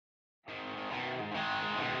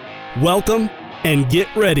Welcome and get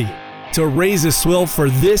ready to raise a swill for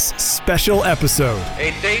this special episode.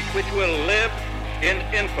 A date which will live in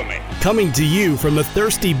infamy. Coming to you from the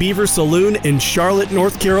Thirsty Beaver Saloon in Charlotte,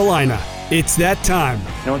 North Carolina. It's that time.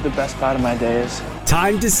 You know what the best part of my day is?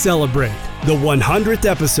 Time to celebrate the 100th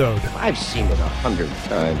episode. I've seen it 100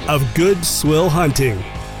 times. Of Good Swill Hunting.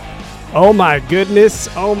 Oh my goodness,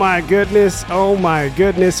 oh my goodness, oh my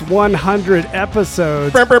goodness. 100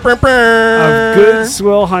 episodes of Good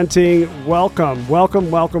Swill Hunting. Welcome.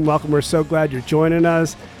 We're so glad you're joining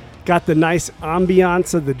us. Got the nice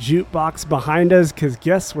ambiance of the jukebox behind us because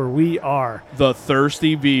guess where we are? The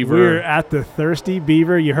Thirsty Beaver. We're at the Thirsty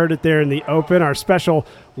Beaver. You heard it there in the open. Our special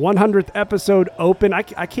 100th episode open. I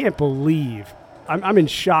can't believe. I'm in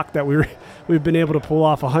shock that we've been able to pull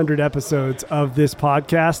off 100 episodes of this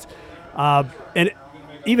podcast. And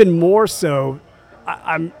even more so,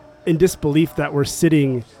 I'm in disbelief that we're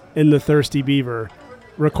sitting in the Thirsty Beaver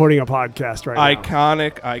recording a podcast right now.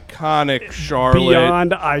 Iconic Charlotte.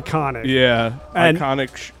 Beyond iconic. Yeah, And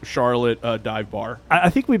iconic Charlotte dive bar. I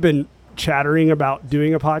think we've been chattering about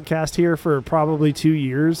doing a podcast here for probably 2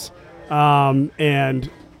 years.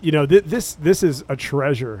 And, you know, this is a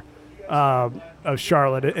treasure of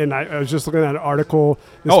Charlotte, and I was just looking at an article.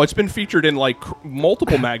 It's been featured in like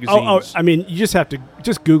multiple magazines. I mean, you just have to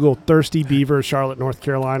just Google Thirsty Beaver, Charlotte, North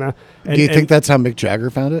Carolina. And, Do you think that's how Mick Jagger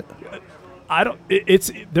found it? I don't.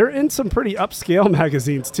 They're in some pretty upscale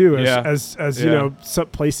magazines too, as you know, some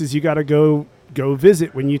places you got to go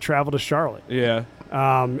visit when you travel to Charlotte. Yeah.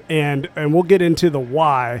 And we'll get into the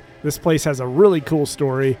why. This place has a really cool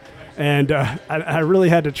story, and I really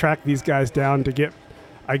had to track these guys down to get,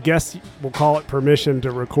 I guess we'll call it permission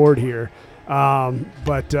to record here.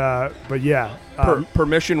 But yeah.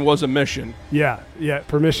 Permission was a mission. Yeah.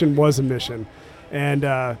 Permission was a mission. And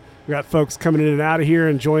we got folks coming in and out of here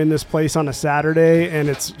enjoying this place on a Saturday, and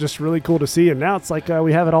it's just really cool to see. And now it's like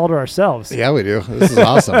we have it all to ourselves. Yeah, we do. This is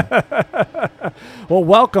awesome. Well,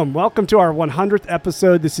 welcome to our 100th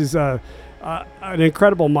episode. This is an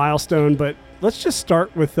incredible milestone, but let's just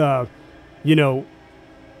start with, I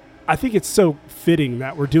think it's so fitting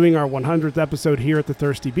that we're doing our 100th episode here at the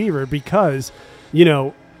Thirsty Beaver because,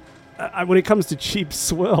 when it comes to cheap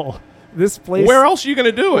swill, this place. Where else are you going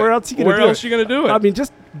to do it? Where else are you going to do it? I mean,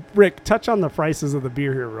 just Rick, touch on the prices of the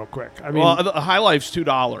beer here real quick. I mean, the High Life's $2 a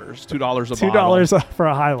bottle. $2 for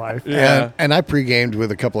a High Life. Yeah, and I pre-gamed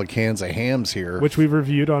with a couple of cans of hams here, which we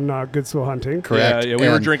reviewed on Good Swill Hunting. Correct. Yeah, we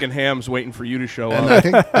were drinking hams, waiting for you to show and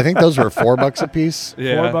up. I think those were $4 a piece.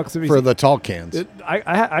 Yeah. $4 a piece for the tall cans.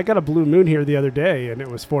 I got a Blue Moon here the other day, and it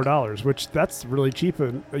was $4, which that's really cheap.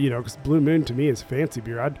 And because Blue Moon to me is fancy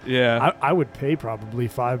beer. I would pay probably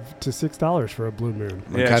 $5 to $6 for a Blue Moon.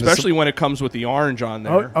 Yeah, especially when it comes with the orange on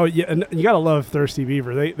there. Oh yeah, and you gotta love Thirsty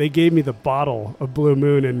Beaver. They gave me the bottle of Blue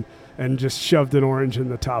Moon and just shoved an orange in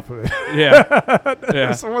the top of it. Yeah.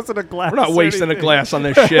 It wasn't a glass. We're not wasting a glass on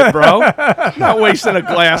this shit, bro. Not wasting a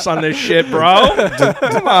glass on this shit, bro.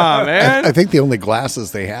 Come on, man. I think the only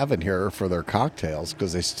glasses they have in here are for their cocktails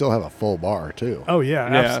because they still have a full bar too. Oh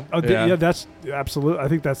yeah. That's absolutely. I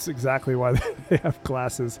think that's exactly why they have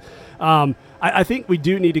glasses. I think we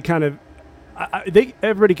do need to kind of.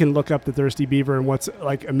 Everybody can look up the Thirsty Beaver and what's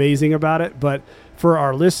like amazing about it, but for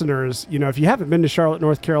our listeners, if you haven't been to Charlotte,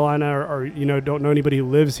 North Carolina, or don't know anybody who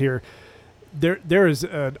lives here, there is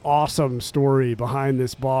an awesome story behind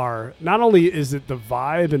this bar. Not only is it the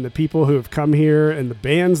vibe and the people who have come here and the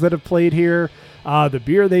bands that have played here, the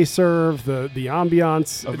beer they serve, the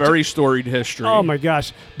ambiance, a very storied history. Oh my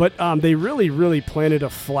gosh! But they really planted a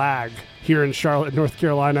flag here in Charlotte, North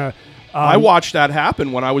Carolina. I watched that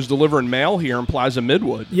happen when I was delivering mail here in Plaza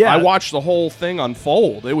Midwood. Yeah. I watched the whole thing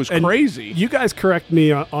unfold. It was crazy. You guys correct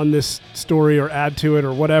me on this story or add to it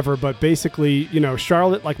or whatever, but basically,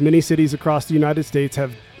 Charlotte, like many cities across the United States,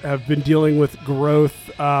 have been dealing with growth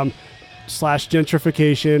 /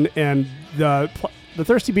 gentrification, and the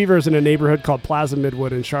Thirsty Beaver is in a neighborhood called Plaza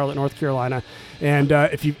Midwood in Charlotte, North Carolina. And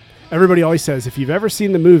everybody always says, if you've ever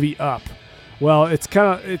seen the movie Up, well, it's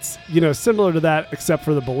similar to that except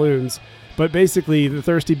for the balloons. But basically, the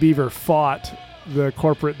Thirsty Beaver fought the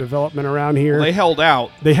corporate development around here. Well, they held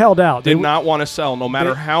out. They did not want to sell, no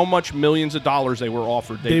matter how much millions of dollars they were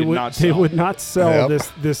offered. They did not sell. They would not sell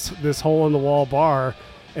this hole in the wall bar,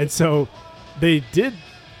 and so they did.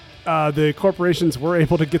 The corporations were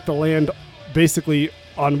able to get the land basically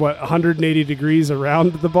on 180 degrees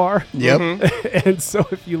around the bar. Yep. Mm-hmm. And so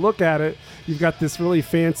if you look at it, you've got this really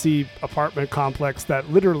fancy apartment complex that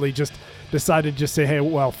literally just decided to just say, hey,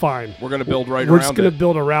 well, fine. We're going to build around it. We're just going to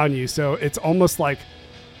build around you. So it's almost like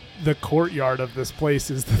the courtyard of this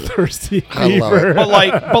place is the Thirsty Beaver.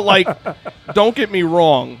 But like, don't get me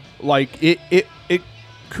wrong. like it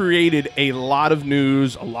created a lot of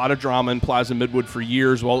news, a lot of drama in Plaza Midwood for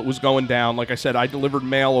years while it was going down. Like I said, I delivered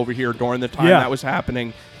mail over here during the time that was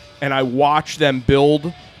happening, and I watched them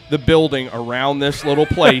build the building around this little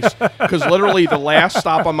place because literally the last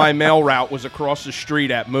stop on my mail route was across the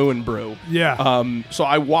street at Moo and Brew. Yeah. So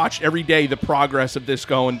I watched every day the progress of this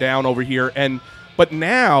going down over here, but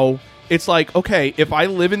now it's like, okay, if I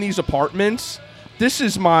live in these apartments, this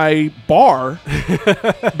is my bar,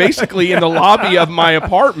 basically in the lobby of my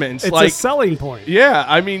apartments. It's like, a selling point. Yeah,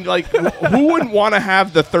 I mean, like, who wouldn't want to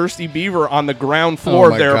have the Thirsty Beaver on the ground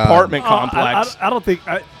floor of their apartment complex? I don't think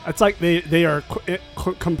it's like they are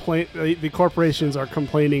complain. The corporations are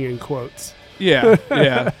complaining in quotes. Yeah,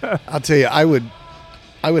 yeah. I'll tell you, I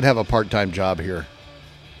would have a part-time job here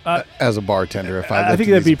as a bartender if I think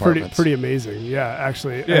that'd be pretty amazing. Yeah,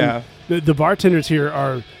 actually. Yeah. And the bartenders here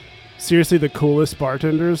are seriously the coolest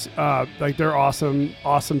bartenders. Like, they're awesome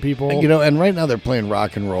people. And right now they're playing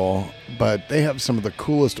rock and roll, but they have some of the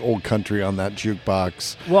coolest old country on that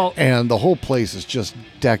jukebox. Well, and the whole place is just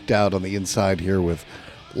decked out on the inside here with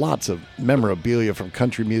lots of memorabilia from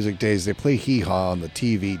country music days. They play Hee Haw on the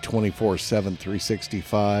TV 24/7,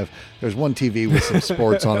 365. There's one TV with some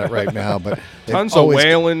sports on it right now, but tons of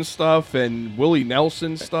Waylon stuff and Willie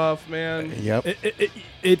Nelson stuff, man. Yep.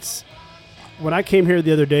 It's when I came here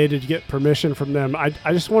the other day to get permission from them, I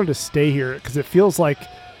just wanted to stay here because it feels like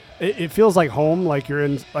home, like you're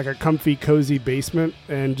in like a comfy, cozy basement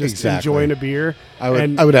and just enjoying a beer. I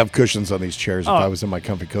would have cushions on these chairs if I was in my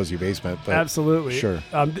comfy, cozy basement. But absolutely. Sure.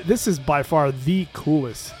 This is by far the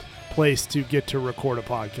coolest place to get to record a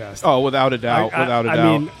podcast. Oh, without a doubt.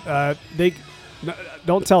 I mean, they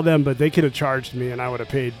don't tell them, but they could have charged me and I would have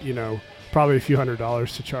paid, probably a few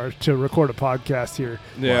 $100s to record a podcast here.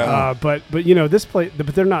 Yeah. But this place,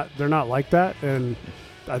 but they're not like that. And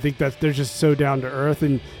I think that they're just so down to earth.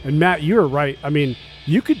 And Matt, you're right. I mean,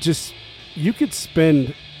 you could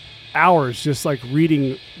spend hours just like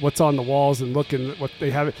reading what's on the walls and looking at what they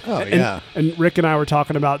have. And Rick and I were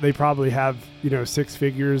talking about, they probably have, six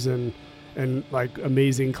figures and like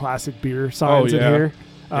amazing classic beer signs in here.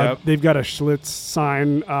 They've got a Schlitz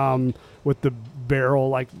sign, with the barrel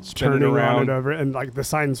like turning around and over, and like the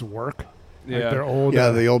signs work. Yeah, like they're old.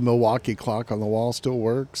 Yeah, the old Milwaukee clock on the wall still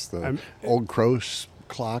works. The old Croce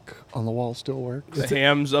clock on the wall still works. The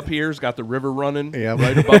Hams up here's got the river running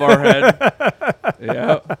right above our head.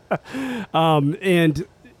 Yeah. And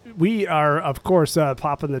we are, of course,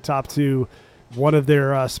 popping the top to one of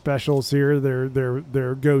their specials here,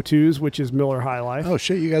 their go-tos, which is Miller High Life. Oh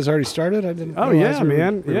shit! You guys already started? I didn't. Oh yeah,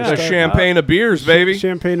 man. The champagne of beers, baby.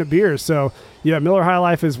 Champagne of beers. So yeah, Miller High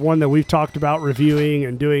Life is one that we've talked about reviewing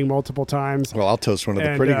and doing multiple times. Well, I'll toast one of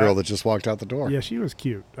the pretty girl that just walked out the door. Yeah, she was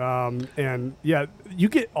cute. And yeah, you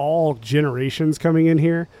get all generations coming in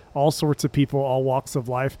here, all sorts of people, all walks of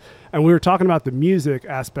life. And we were talking about the music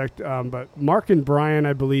aspect, but Mark and Brian,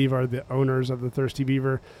 I believe, are the owners of the Thirsty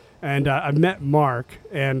Beaver. And I've met Mark,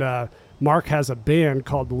 and Mark has a band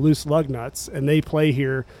called the Loose Lugnuts, and they play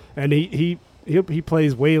here. And he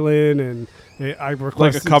plays Waylon, and I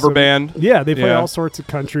requested like a cover band. Yeah, they play all sorts of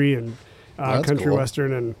country and country cool.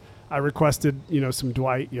 western. And I requested some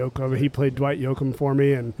Dwight Yoakam. He played Dwight Yoakam for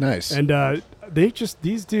me, and nice. And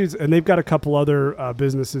these dudes, and they've got a couple other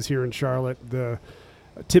businesses here in Charlotte. The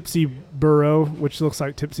Tipsy Burro, which looks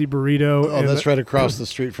like Tipsy Burrito. Oh, that's right across the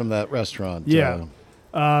street from that restaurant. Yeah.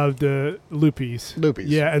 The Lupis.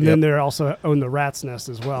 Yeah, and then they also own the Rat's Nest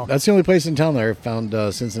as well. That's the only place in town there I found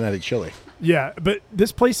Cincinnati chili. Yeah, but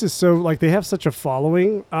this place is so, like, they have such a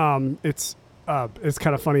following. It's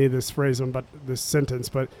kind of funny, this sentence,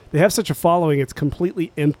 but they have such a following. It's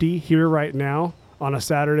completely empty here right now on a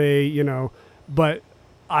Saturday, but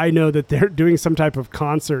I know that they're doing some type of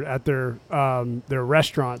concert at their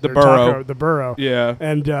restaurant, the Burro. Yeah,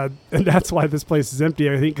 and that's why this place is empty.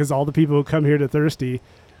 I think because all the people who come here to Thirsty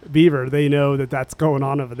Beaver, they know that that's going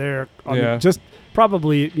on over there, just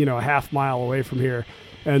probably a half mile away from here.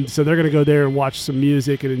 And so they're going to go there and watch some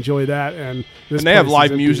music and enjoy that. And they have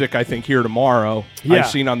live music, I think, here tomorrow. Yeah.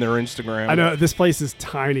 I've seen on their Instagram. I know this place is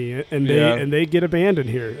tiny, and they get a band in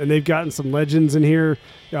here, and they've gotten some legends in here.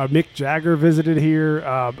 Mick Jagger visited here.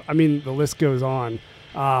 I mean, the list goes on.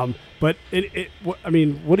 But what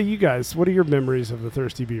do you guys? What are your memories of the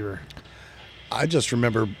Thirsty Beaver? I just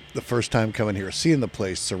remember the first time coming here, seeing the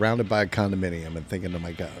place surrounded by a condominium, and thinking, "Oh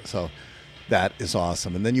my God!" So. That is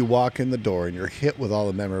awesome. And then you walk in the door and you're hit with all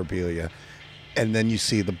the memorabilia. And then you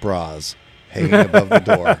see the bras hanging above the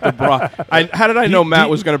door. The bra. How did I know Matt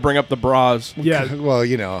was going to bring up the bras? Yeah.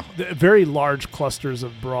 Well, very large clusters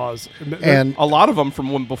of bras. And a lot of them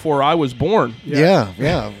from before I was born.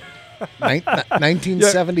 Yeah.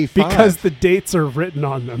 1975. Because the dates are written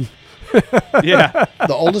on them. Yeah.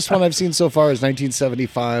 The oldest one I've seen so far is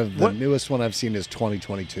 1975. The newest one I've seen is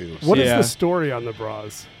 2022. What is the story on the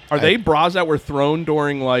bras? Are they bras that were thrown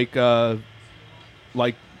during like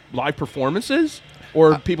live performances,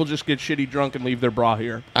 or people just get shitty drunk and leave their bra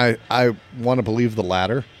here? I want to believe the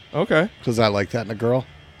latter. Okay. Because I like that in a girl.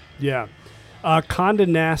 Yeah. Condé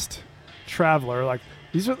Nast Traveler. Like,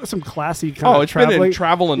 these are some classy kind of it's traveling. been in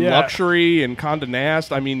Travel and Luxury and Condé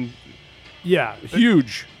Nast. I mean,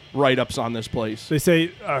 huge write-ups on this place. They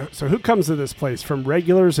say, so who comes to this place? From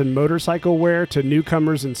regulars and motorcycle wear to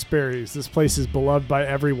newcomers and Sperry's. This place is beloved by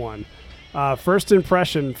everyone. First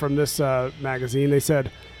impression from this magazine, they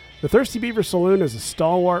said, the Thirsty Beaver Saloon is a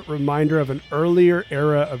stalwart reminder of an earlier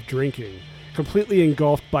era of drinking. Completely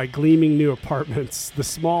engulfed by gleaming new apartments, the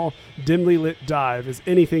small, dimly lit dive is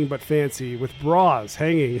anything but fancy, with bras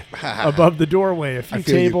hanging above the doorway, a few I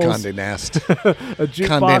feel tables, you, Condé Nast. a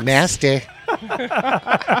jukebox. Condé Nasty.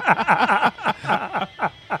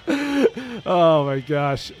 Oh my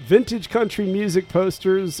gosh. Vintage country music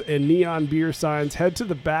posters and neon beer signs. Head to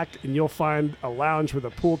the back and you'll find a lounge with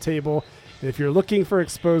a pool table. And if you're looking for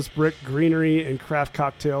exposed brick, greenery, and craft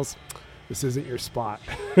cocktails, this isn't your spot.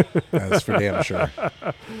 That's for damn sure.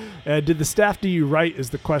 Did the staff do you right is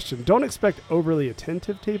the question. Don't expect overly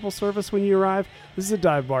attentive table service when you arrive. This is a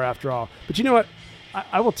dive bar after all. But you know what?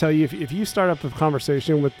 I will tell you, if you start up a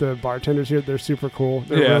conversation with the bartenders here, they're super cool.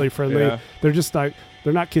 They're really friendly. Yeah. They're just like,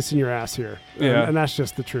 they're not kissing your ass here. Yeah. And that's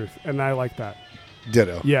just the truth. And I like that.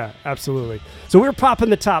 Ditto. Yeah, absolutely. So we're popping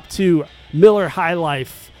the top two, Miller High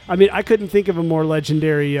Life. I mean, I couldn't think of a more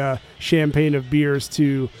legendary champagne of beers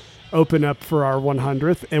to open up for our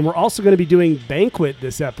 100th. And we're also going to be doing Banquet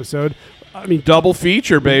this episode. I mean, double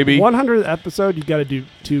feature, baby. 100th episode, you got to do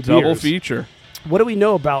two beers. Double feature. What do we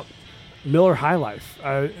know about Miller High Life?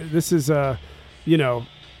 This is,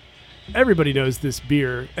 everybody knows this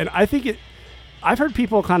beer. And I think I've heard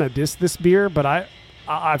people kind of diss this beer, but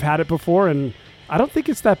I've had it before, and I don't think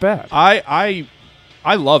it's that bad. I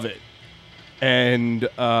love it. And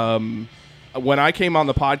when I came on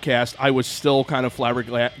the podcast, I was still kind of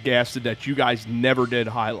flabbergasted that you guys never did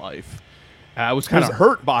High Life. I was kind of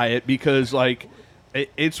hurt by it because, like,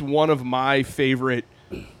 it's one of my favorite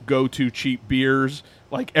go-to cheap beers.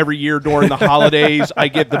 Like, every year during the holidays, I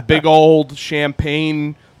get the big old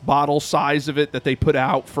champagne bottle size of it that they put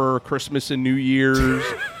out for Christmas and New Year's.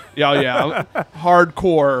 Yeah,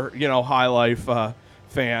 hardcore, High Life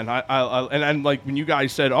fan. And like when you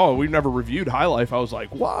guys said, "Oh, we've never reviewed High Life," I was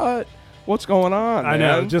like, "What? What's going on?" I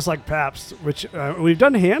know, just like Pabst, which we've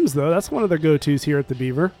done hams though. That's one of their go-tos here at the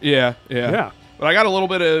Beaver. Yeah. But I got a little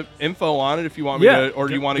bit of info on it if you want me to, or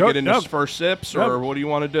do you want to get into first sips, or what do you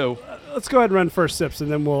want to do? Let's go ahead and run first sips,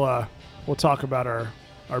 and then we'll talk about our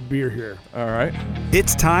beer here. All right.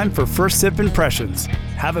 It's time for First Sip Impressions.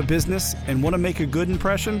 Have a business and want to make a good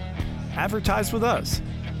impression? Advertise with us.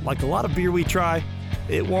 Like a lot of beer we try,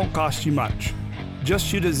 it won't cost you much. Just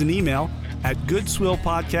shoot us an email at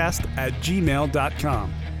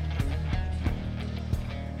goodswillpodcast@gmail.com.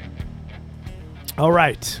 All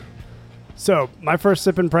right. So my first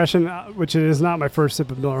sip impression, which it is not my first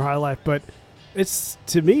sip of Miller High Life, but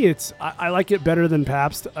to me, I like it better than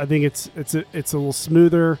Pabst. I think it's a little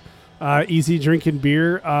smoother, easy drinking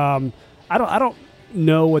beer. I don't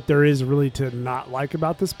know what there is really to not like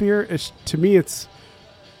about this beer. To me, it's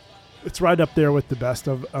right up there with the best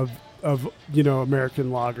of American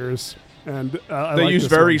lagers. And they use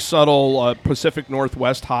very subtle Pacific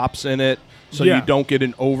Northwest hops in it, so you don't get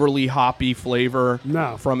an overly hoppy flavor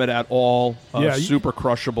from it at all. Super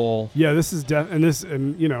crushable. Yeah, this is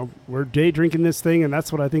we're day drinking this thing, and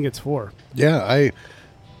that's what I think it's for. Yeah,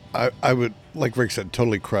 I would, like Rick said,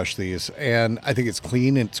 totally crush these, and I think it's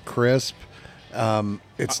clean, it's crisp,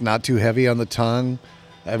 it's not too heavy on the tongue.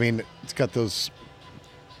 I mean, it's got those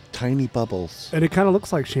tiny bubbles, and it kind of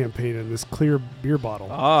looks like champagne in this clear beer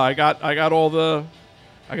bottle. I got all the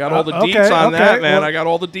deets on that, man. Well, I got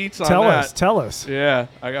all the deets on that. Tell us. Yeah,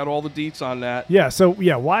 I got all the deets on that. Yeah. So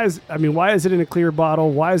why is it in a clear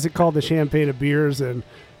bottle? Why is it called the champagne of beers? And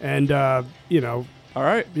All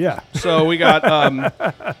right. Yeah. So we got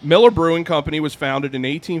Miller Brewing Company was founded in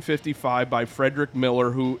 1855 by Frederick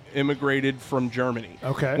Miller, who immigrated from Germany.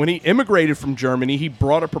 Okay. When he immigrated from Germany, he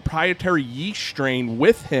brought a proprietary yeast strain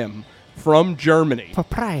with him from Germany.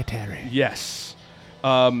 Proprietary. Yes.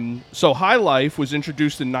 So High Life was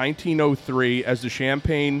introduced in 1903 as the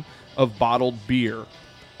champagne of bottled beer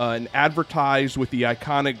and advertised with the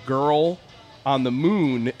iconic girl on the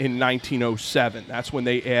moon in 1907. That's when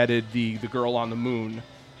they added the girl on the moon.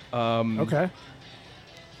 Okay.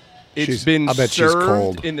 It's been I bet she's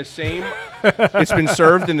cold. served in the same. It's been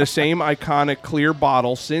served in the same iconic clear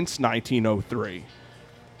bottle since 1903.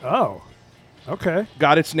 Oh, okay.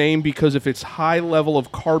 Got its name because of its high level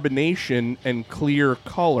of carbonation and clear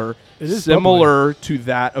color, It is similar to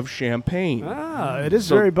that of champagne. It is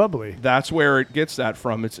very bubbly. That's where it gets that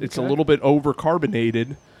from. It's a little bit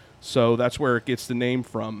over-carbonated, so that's where it gets the name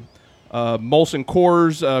from. Molson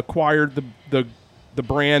Coors acquired the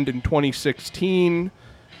brand in 2016,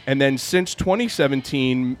 and then since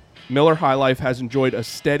 2017, Miller High Life has enjoyed a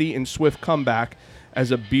steady and swift comeback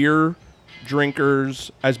as beer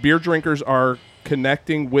drinkers are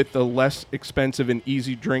connecting with the less expensive and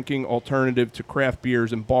easy drinking alternative to craft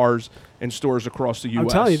beers in bars and stores across the U.S. I'm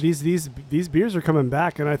telling you, these beers are coming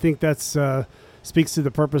back, and I think that's speaks to the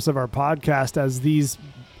purpose of our podcast as these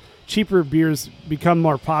cheaper beers become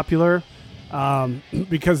more popular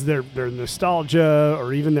because their nostalgia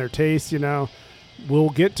or even their taste. We'll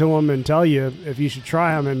get to them and tell you if you should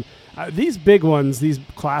try them. And these big ones, these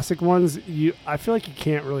classic ones, I feel like you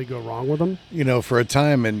can't really go wrong with them. For a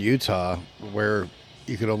time in Utah where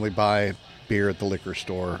you could only buy beer at the liquor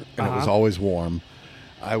store and it was always warm,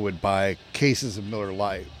 I would buy cases of Miller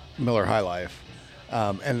High Life.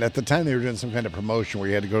 And at the time they were doing some kind of promotion where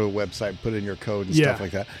you had to go to the website, put in your code and stuff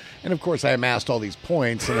like that. And of course I amassed all these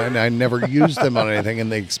points and I never used them on anything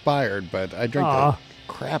and they expired, but I drank the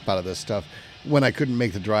crap out of this stuff when I couldn't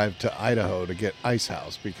make the drive to Idaho to get Ice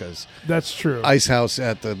House, because that's true. Ice House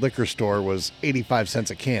at the liquor store was 85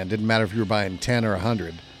 cents a can. Didn't matter if you were buying 10 or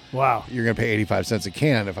 100. Wow. You're going to pay 85 cents a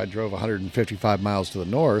can. If I drove 155 miles to the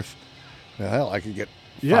north, hell, I could get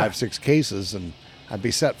 5-6 cases and I'd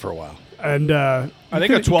be set for a while. And I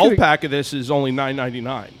think a 12-pack of this is only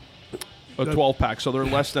 $9.99. A 12-pack, so they're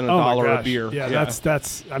less than $1 a beer. Yeah,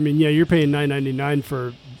 that's. I mean, you're paying $9.99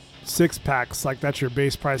 for 6-packs. Like that's your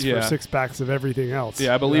base price for 6 packs of everything else.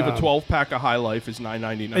 Yeah, I believe a 12-pack of High Life is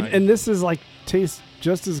 $9.99. And this is like tastes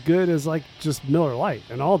just as good as like just Miller Lite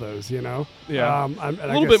and all those, Yeah. A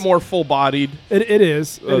little bit more full-bodied. It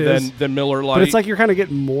is than Miller Lite. But it's like you're kind of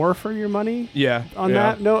getting more for your money. Yeah. On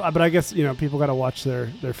that. No, but I guess people got to watch their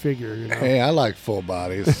figure. Hey, I like full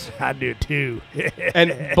bodies. I do too.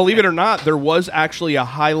 And believe it or not, there was actually a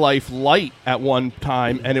High Life Light at one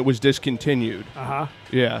time, and it was discontinued.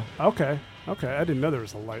 Yeah. Okay. I didn't know there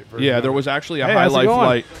was a light version. Yeah, there was actually a High Life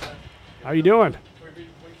Light. How you doing?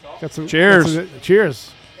 Got some cheers.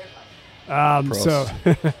 Cheers. So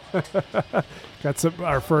got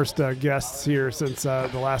our first guests here since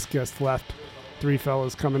the last guest left. 3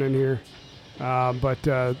 fellas coming in here, but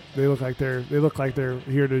they look like they're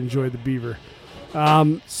here to enjoy the beaver.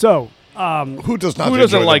 Who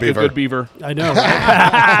doesn't like a good beaver? I know.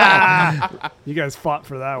 Right? You guys fought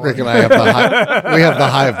for that one. Rick and I have the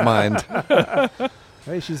hive mind.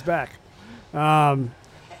 Hey, she's back.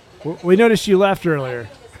 We noticed you left earlier.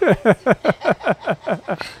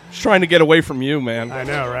 Just trying to get away from you, man. I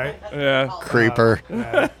know, right? Yeah. Creeper.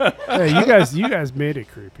 Hey, you guys made it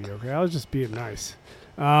creepy, okay? I was just being nice.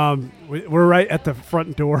 We're right at the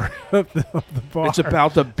front door of the bar. It's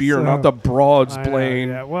about the beer, not the broads, Blaine.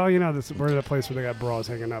 Yeah, well, we're in a place where they got bras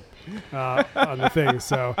hanging up on the thing.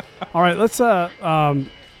 So, all right, let's. I'm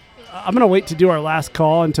gonna wait to do our last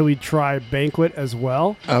call until we try Banquet as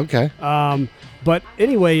well. Okay. But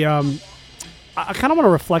anyway, I kind of want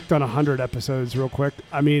to reflect on 100 episodes real quick.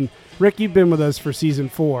 I mean, Rick, you've been with us for season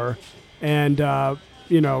 4, and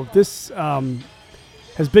this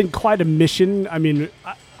has been quite a mission. I mean,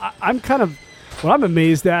 I'm kind of what I'm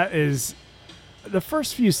amazed at is the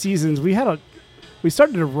first few seasons we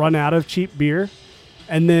started to run out of cheap beer,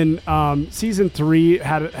 and then season 3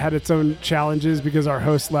 had its own challenges because our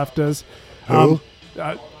host left us. Who?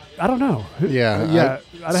 I don't know. Yeah.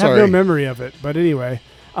 I have no memory of it, but anyway.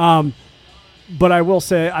 But I will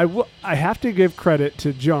say I have to give credit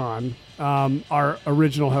to John, our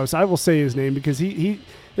original host. I will say his name because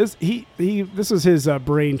this was his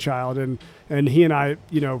brainchild, and he and I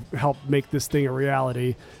helped make this thing a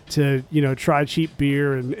reality to try cheap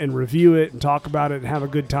beer and review it and talk about it and have a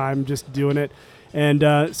good time just doing it. And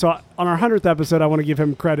so on our 100th episode, I want to give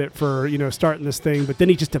him credit for starting this thing, but then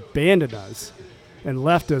he just abandoned us and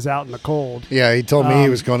left us out in the cold. Yeah, he told me he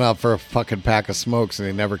was going out for a fucking pack of smokes, and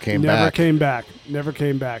he never came back. Never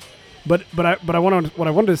came back. But what I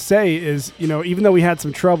wanted to say is, even though we had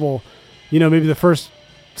some trouble, maybe the first,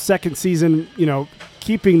 second season,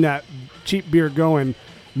 keeping that cheap beer going,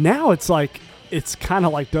 now it's kind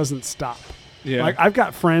of like doesn't stop. Yeah. Like I've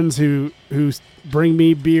got friends who bring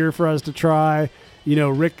me beer for us to try.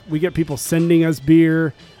 Rick, we get people sending us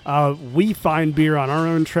beer. We find beer on our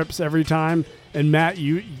own trips every time. And Matt,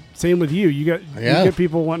 same with you. You get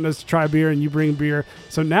people wanting us to try beer, and you bring beer.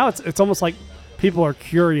 So now it's almost like people are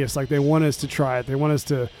curious, like they want us to try it. They want us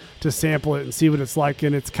to sample it and see what it's like,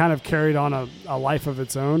 and it's kind of carried on a life of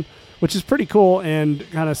its own, which is pretty cool and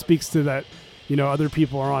kind of speaks to that, other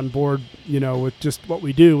people are on board, with just what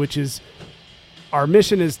we do, which is our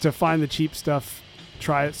mission is to find the cheap stuff,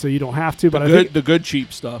 try it so you don't have to. But the good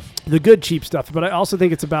cheap stuff. The good cheap stuff. But I also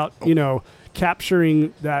think it's about,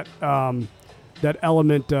 capturing that that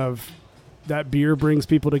element of that beer brings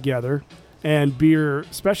people together. And beer,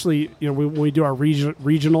 especially, when we do our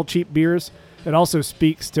regional cheap beers, it also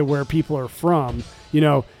speaks to where people are from.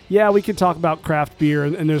 We can talk about craft beer,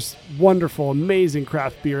 and there's wonderful, amazing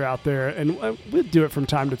craft beer out there, and we'll do it from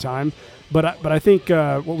time to time. But I think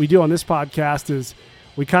what we do on this podcast is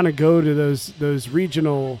we kind of go to those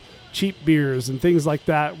regional cheap beers and things like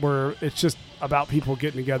that, where it's just about people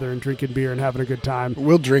getting together and drinking beer and having a good time.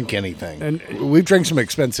 We'll drink anything, and we've drank some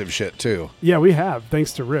expensive shit too. Yeah, we have,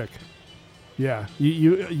 thanks to Rick. Yeah,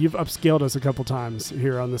 you've upscaled us a couple times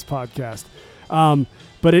here on this podcast.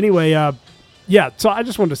 But anyway, so I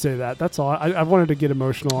just wanted to say that. That's all. I wanted to get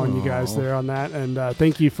emotional on you guys there on that, and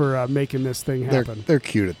thank you for making this thing happen. They're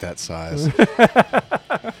cute at that size.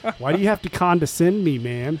 Why do you have to condescend me,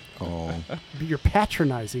 man? Oh, you're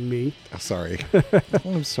patronizing me. Sorry.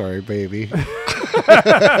 I'm sorry, baby.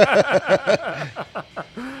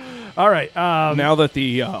 All right. Now that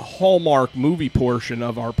the Hallmark movie portion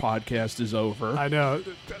of our podcast is over. I know.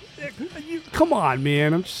 Come on,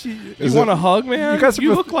 man. You want a hug, man?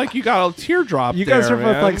 You look like you got a teardrop. You guys are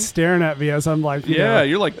both like staring at me as I'm like,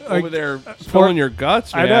 you're like over there spilling your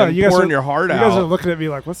guts, man. I know. You guys pouring your heart out. You guys are looking at me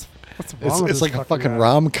like, what's wrong with It's this like a fucking guy?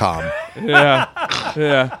 rom-com.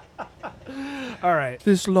 Yeah. All right.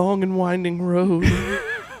 This long and winding road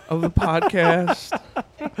of the podcast.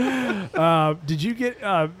 Did you get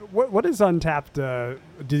what is Untapped?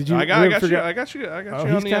 Did you? I got you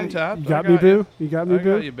on the Untapped. You got me, boo. You got me, boo.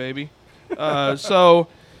 I got you, baby. So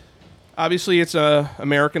obviously it's a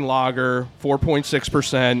American lager,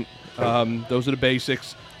 4.6%. Those are the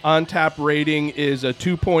basics. Untapped rating is a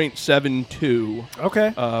 2.72.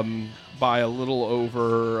 Okay. By a little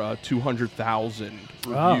over 200,000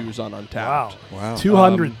 reviews on Untapped. Wow.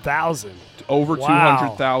 200,000. Over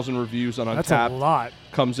 200,000 reviews on Untapped. That's a lot.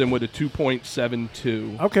 Comes in with a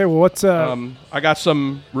 2.72. Okay, well, what's I got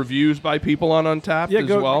some reviews by people on Untapped as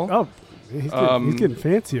well. Oh, he's getting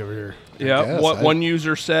fancy over here. Yeah, one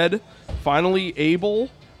user said, "Finally able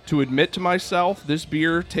to admit to myself this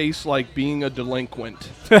beer tastes like being a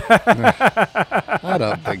delinquent." I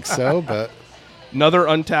don't think so, but another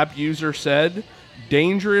Untapped user said,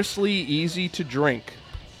 "Dangerously easy to drink.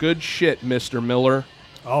 Good shit, Mr. Miller."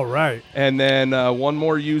 All right. And then one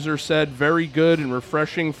more user said, "Very good and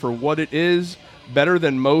refreshing for what it is. Better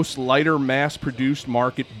than most lighter mass-produced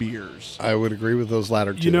market beers." I would agree with those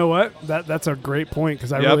latter two. You know what? That's a great point,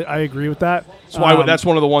 because I agree with that. That's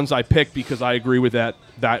one of the ones I picked, because I agree with that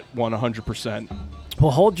one 100%.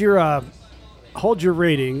 Well, hold your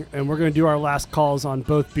rating, and we're going to do our last calls on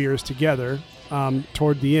both beers together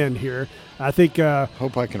toward the end here. I think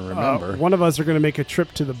hope I can remember. One of us are going to make a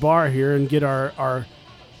trip to the bar here and get our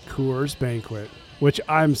Coors Banquet, which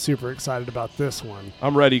I'm super excited about this one.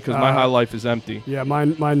 I'm ready, because my high life is empty. Yeah,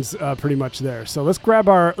 mine's pretty much there. So let's grab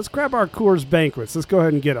our Coors Banquets. Let's go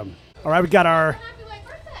ahead and get them. All right, we got our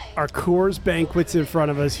Coors Banquets in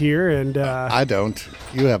front of us here, and I don't.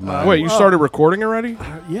 You have mine. Wait, you started recording already?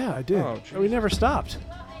 Yeah, I did. We never stopped.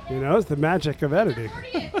 It's the magic of editing.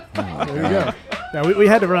 There you go. Yeah, we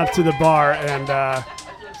had to run up to the bar, and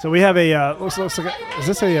so we have a looks like is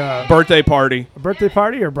this a birthday party? A birthday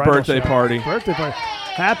party or bridal birthday shower? Party? Birthday party.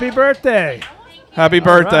 Happy birthday! Happy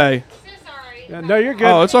birthday! Right. Yeah, no, you're good.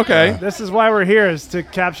 Oh, it's okay. This is why we're here, is to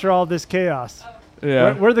capture all this chaos.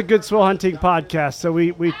 Yeah, we're the Good Swill Hunting podcast, so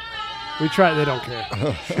we try. They don't care.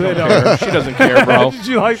 They don't. She doesn't care, bro. Did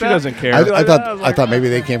you like that? She doesn't care. I thought maybe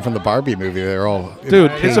they came from the Barbie movie. They're all dude.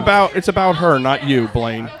 It's about her, not you,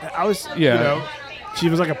 Blaine. I was she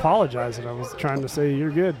was like apologizing. I was trying to say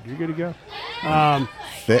you're good to go.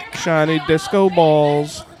 Thick, shiny disco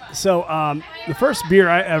balls. So the first beer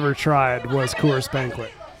I ever tried was Coors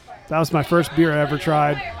Banquet. That was my first beer I ever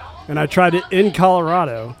tried, and I tried it in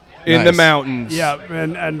Colorado. In the mountains. Yeah,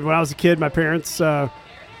 and when I was a kid, my parents a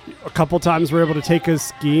couple times were able to take us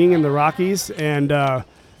skiing in the Rockies, and I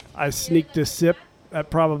sneaked a sip at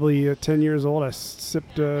probably 10 years old. I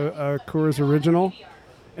sipped a Coors Original,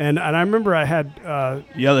 and I remember I had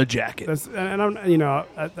Yellow Jacket. And I'm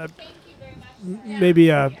maybe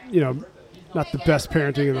not the best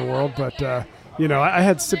parenting in the world, but You know, I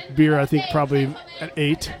had sipped beer, I think, probably at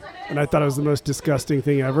 8, and I thought it was the most disgusting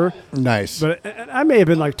thing ever. Nice. But I may have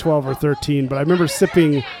been like 12 or 13, but I remember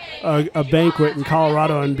sipping a Banquet in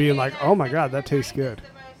Colorado and being like, oh, my God, that tastes good.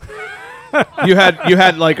 You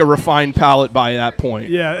had like a refined palate by that point.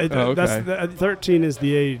 Yeah, okay. 13 is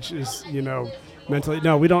the age, is, you know, mentally.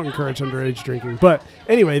 No, we don't encourage underage drinking. But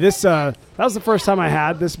anyway, that was the first time I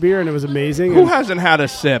had this beer, and it was amazing. Who hasn't had a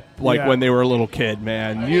sip when they were a little kid,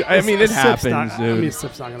 man? It happens, dude. A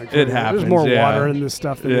sip's not going to. It happens. There's more water in this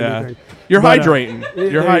stuff than anything. You're hydrating.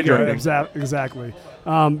 You're hydrating. Exactly.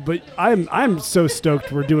 But I'm so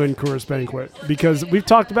stoked we're doing Coors Banquet because we've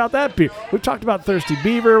talked about that beer. We've talked about Thirsty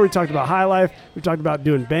Beaver. We talked about High Life. We talked about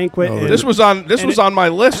doing Banquet. This was on my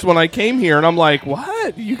list when I came here, and I'm like,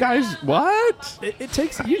 what? You guys, what? It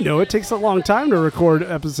takes a long time to record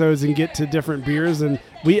episodes and get to different beers, and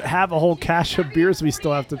we have a whole cache of beers we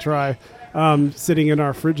still have to try. Sitting in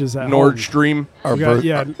our fridges at Nordstream.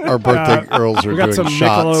 home. Our birthday girls are we got doing some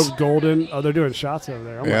shots. Michelob Golden. Oh, they're doing shots over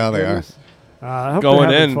there. Oh, yeah, they are. I hope Going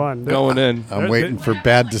they're having in. fun. Going in. I'm waiting for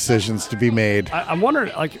bad decisions to be made. I'm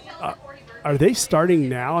wondering, are they starting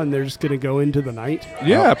now and they're just going to go into the night?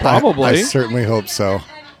 Yeah, probably. I certainly hope so.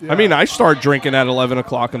 Yeah. I mean, I start drinking at 11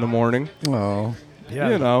 o'clock in the morning. Oh,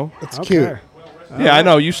 Yeah, you know. it's cute. Yeah, I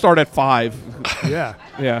know. You start at 5. Yeah.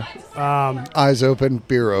 Yeah. Eyes open,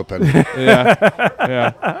 beer open.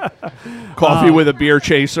 Yeah. Coffee with a beer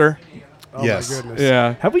chaser. Oh yes. My goodness.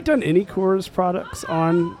 Yeah. Have we done any Coors products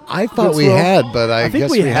on? I thought Good we Swill? had, but I think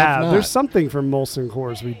guess we have not. There's something from Molson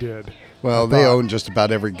Coors we did. Well, they own just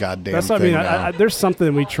about every goddamn That's thing what I mean. now. There's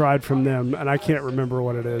something we tried from them, and I can't remember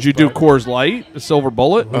what it is. Did you do Coors Light, the Silver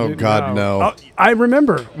Bullet? Oh, God, no. Oh, I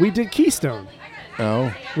remember. We did Keystone.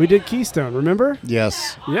 Oh, We did Keystone. Remember?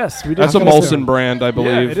 yes. Yes, we did. That's a Keystone. Molson brand, I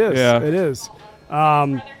believe. Yeah, it is. Yeah. It is.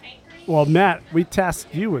 Well, Matt, we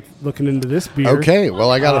tasked you with looking into this beer. Okay, well,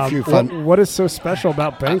 I got a few fun... What is so special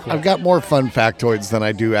about Banquet? I've got more fun factoids than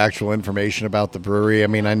I do actual information about the brewery. I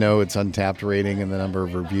mean, I know it's Untapped rating and the number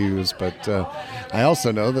of reviews, but I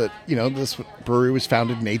also know that, this brewery was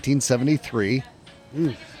founded in 1873.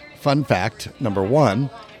 Fun fact, number 1,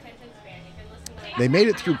 they made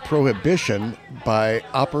it through Prohibition by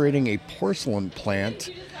operating a porcelain plant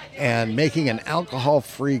and making an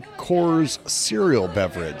alcohol-free Coors cereal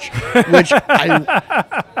beverage, which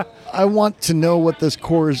I want to know what this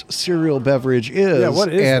Coors cereal beverage is. Yeah,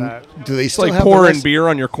 what is and that? Do they It's still like have pouring beer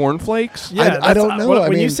on your cornflakes? Yeah, I don't know. When I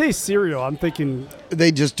mean, you say cereal, I'm thinking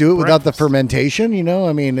they just do it without the breakfast. fermentation,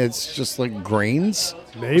 I mean, it's just like grains.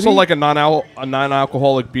 maybe. So like a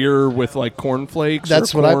non-alcoholic beer with like cornflakes.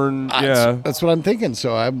 That's or what corn, that's what I'm thinking.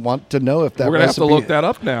 So I want to know if that We're gonna have to recipe- look that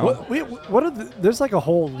up now. What are there's like a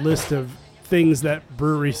whole list of things that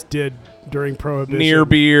breweries did during Prohibition. Near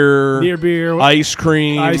beer, ice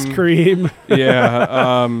cream,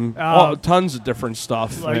 yeah, tons of different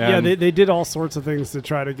stuff. Man. They did all sorts of things to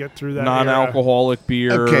try to get through that non-alcoholic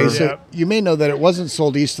beer. Okay, so Yeah. you may know that it wasn't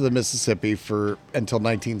sold east of the Mississippi until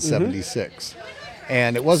 1976.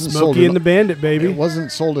 And it wasn't sold Smokey and the Bandit, baby. It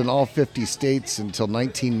wasn't sold in all 50 states until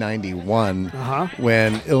 1991 Uh-huh.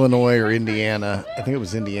 when Illinois or Indiana, I think it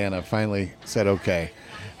was Indiana, finally said okay.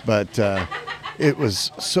 But it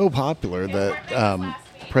was so popular that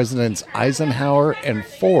Presidents Eisenhower and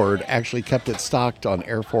Ford actually kept it stocked on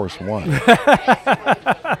Air Force One.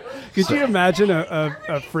 Could you imagine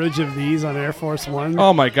a fridge of these on Air Force One?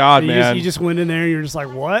 Oh my God, man! You just went in there and you're just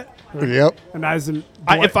like, what? Yep. And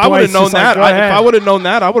If I would have known that,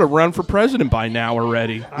 I would have run for president by now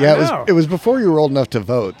already. Yeah, it was before you were old enough to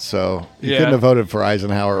vote, so you couldn't have voted for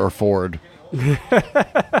Eisenhower or Ford.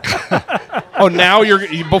 Oh, now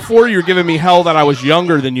before you're giving me hell that I was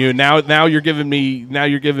younger than you. Now you're giving me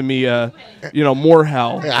more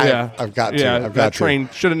hell. I've got to. That train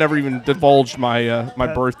should have never even divulged my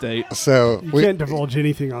birth date. So you can't divulge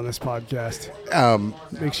anything on this podcast.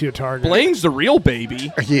 Makes you a target. Blaine's the real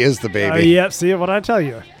baby. He is the baby. Yep. See what I tell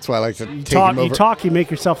you. That's why I like to You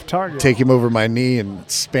make yourself a target. Take him over my knee and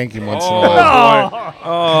spank him once in a while. Boy.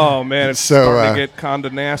 Oh man, it's starting to get kinda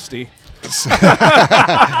nasty.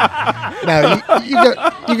 Now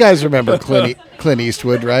you guys remember Clint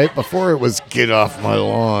Eastwood, right? Before it was "Get Off My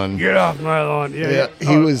Lawn." Get off my lawn. Yeah.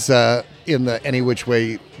 He was in the "Any Which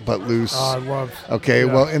Way But Loose." Oh, I love. Okay,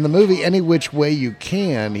 yeah. well, in the movie "Any Which Way You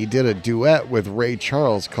Can," he did a duet with Ray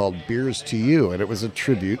Charles called "Beers to You," and it was a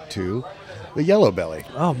tribute to the Yellow Belly.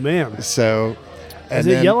 Oh man. So. Is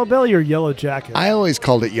it Yellow Belly or Yellow Jacket? I always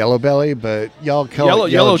called it Yellow Belly, but y'all call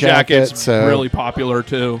it Yellow Jacket's so. really popular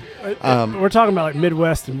too. We're talking about like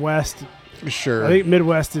Midwest and West. Sure. I think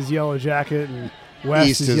Midwest is Yellow Jacket, and West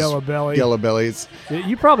East is Yellow Belly. Yellow Bellies.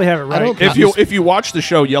 You probably have it right. If you watch the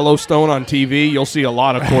show Yellowstone on TV, you'll see a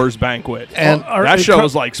lot of Coors Banquet. And that show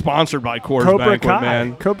is like sponsored by Coors Cobra Banquet, Kai.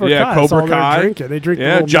 man. Cobra yeah, Kai. Cobra Kai. They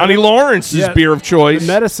drink Johnny Lawrence's beer of choice. The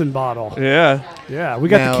medicine bottle. Yeah, we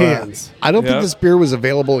got the cans. I don't think this beer was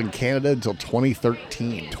available in Canada until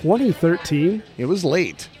 2013. 2013? It was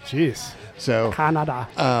late. Jeez. So Canada.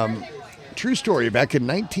 True story. Back in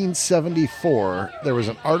 1974, there was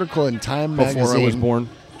an article in Time magazine. Before I was born.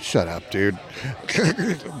 Shut up, dude.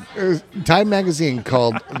 Time magazine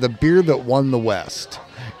called "The Beer That Won the West,"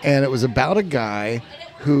 and it was about a guy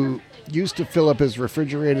who used to fill up his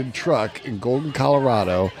refrigerated truck in Golden,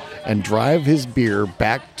 Colorado, and drive his beer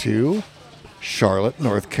back to Charlotte,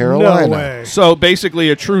 North Carolina. No way. So basically,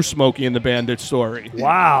 a true Smokey and the Bandit story.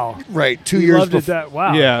 Wow. Right. 2 years Loved it before. that.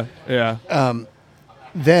 Wow. Yeah.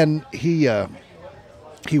 Then he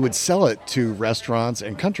would sell it to restaurants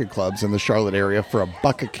and country clubs in the Charlotte area for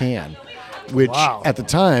 $1 a can, which at the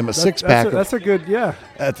time a six-pack. That's a good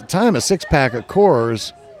At the time, a 6-pack of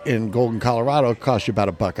Coors in Golden, Colorado cost you about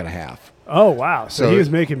 $1.50. Oh wow! So he was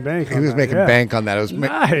making bank. He was making bank on that. It was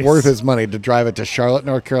worth his money to drive it to Charlotte,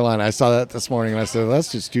 North Carolina. I saw that this morning, and I said,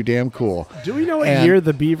 "That's just too damn cool." Do we know what year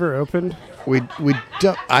the Beaver opened? We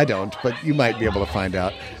don't. I don't, but you might be able to find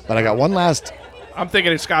out. But I got one last. I'm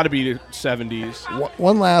thinking it's got to be the 70s.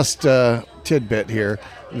 One last tidbit here.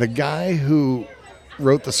 The guy who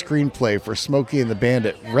wrote the screenplay for Smokey and the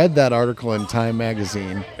Bandit read that article in Time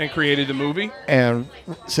magazine And created the movie? and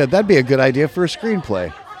said that'd be a good idea for a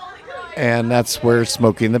screenplay. And that's where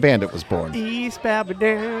Smokey and the Bandit was born. Eastbound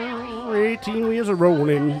down, 18 wheels are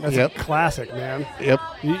rolling. That's a classic, man. Yep.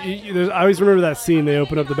 I always remember that scene. They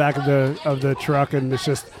open up the back of the truck, and it's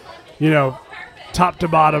just, top to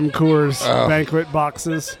bottom Coors Banquet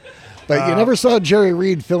boxes. But you never saw Jerry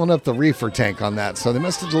Reed filling up the reefer tank on that, so they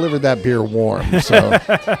must have delivered that beer warm. So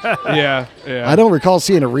yeah. I don't recall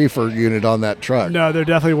seeing a reefer unit on that truck. No, there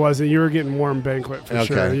definitely wasn't. You were getting warm Banquet for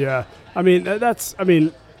sure. Yeah.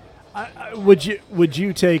 Would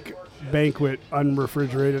you take Banquet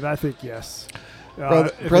unrefrigerated? I think yes.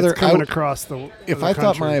 Brother, coming across the. If I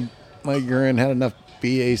thought my urine had enough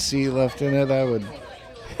BAC left in it, I would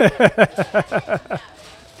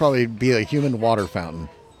probably be a human water fountain,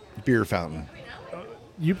 beer fountain.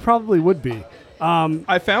 You probably would be.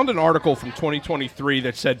 I found an article from 2023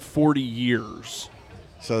 that said 40 years.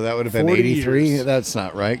 So that would have been 83. Years. That's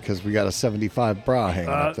not right because we got a 75 bra hanging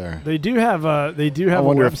up there. They do have a. I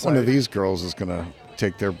wonder if one of these girls is going to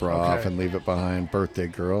take their bra off and leave it behind. Birthday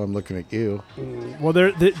girl, I'm looking at you. Well,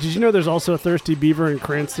 did you know there's also a Thirsty Beaver in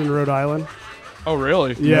Cranston, Rhode Island? Oh,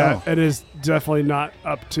 really? Yeah, it is definitely not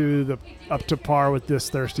up to par with this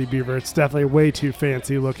Thirsty Beaver. It's definitely way too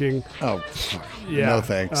fancy looking. Oh, yeah. No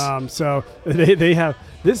thanks. So they have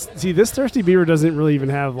this. See, this Thirsty Beaver doesn't really even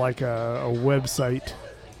have like a website.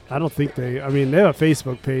 I don't think they. I mean, they have a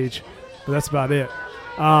Facebook page, but that's about it.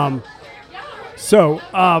 So,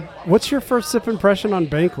 what's your first sip impression on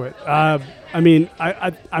Banquet? I'm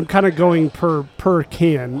kind of going per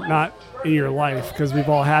can, not in your life because we've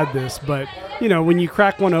all had this. But when you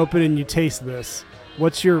crack one open and you taste this,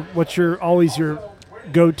 what's your always your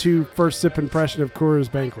go-to first sip impression of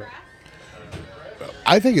Coors Banquet?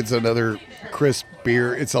 I think it's another crisp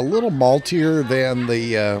beer. It's a little maltier than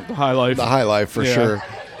the High Life. The High Life for sure,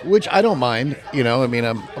 which I don't mind.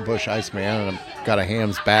 I'm a Busch Ice man, and I've got a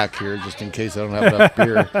Hamm's back here just in case I don't have enough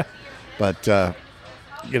beer. But I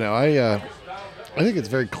think it's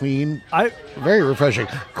very clean, very refreshing.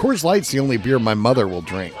 Coors Light's the only beer my mother will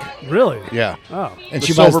drink. Really? Yeah. Oh. And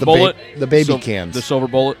she buys the baby cans. The Silver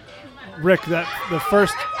Bullet. Rick, the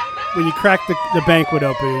first when you crack the Banquet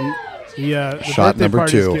open, the shot number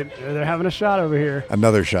 2. They're having a shot over here.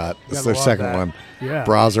 Another shot. It's their second one. Yeah.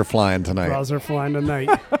 Bras are flying tonight. Bras are flying tonight.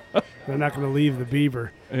 They're not going to leave the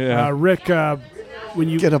Beaver. Yeah. Rick, when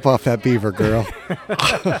you get up off that Beaver, girl.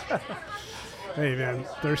 Hey man,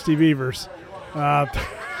 Thirsty Beavers.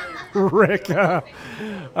 Rick,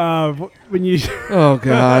 when you oh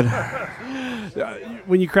god,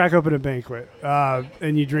 when you crack open a Banquet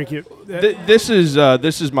and you drink it, this is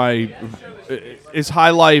my is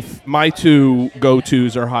High Life. My two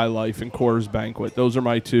go-tos are High Life and Coors Banquet. Those are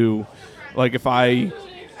my two. Like if I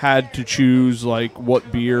had to choose like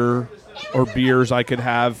what beer or beers I could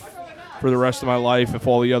have for the rest of my life, if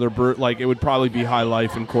all the other it would probably be High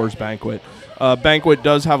Life and Coors Banquet. Banquet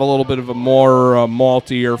does have a little bit of a more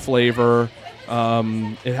maltier flavor.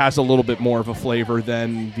 It has a little bit more of a flavor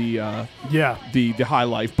than the High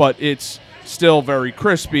Life, but it's still very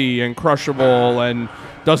crispy and crushable and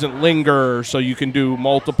doesn't linger, so you can do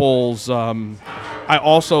multiples. I I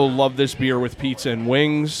also love this beer with pizza and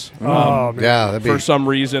wings. Oh, man. Yeah, For some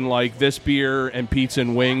reason, like this beer and pizza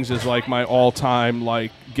and wings is like my all-time,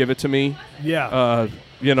 like, give it to me, Yeah.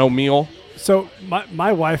 Meal. So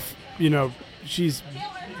my wife, she's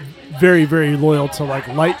very, very loyal to like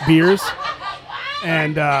light beers,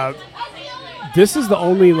 and this is the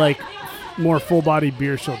only like more full body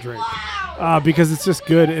beer she'll drink because it's just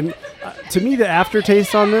good. And to me, the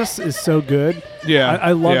aftertaste on this is so good. Yeah,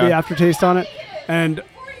 I love the aftertaste on it, and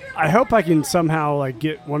I hope I can somehow like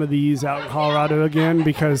get one of these out in Colorado again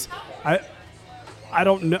because I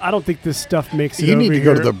don't know. I don't think this stuff makes it. You over need to here.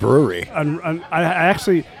 go to the brewery. I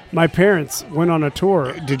actually, my parents went on a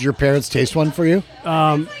tour. Did your parents taste one for you?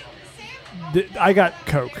 I got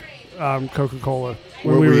Coke, Coca-Cola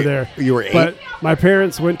when Were we were we- there. you were 8? But my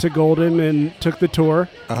parents went to Golden and took the tour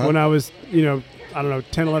when I was, 10,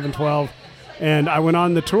 11, 12. And I went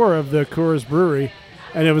on the tour of the Coors brewery,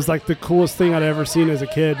 and it was like the coolest thing I'd ever seen as a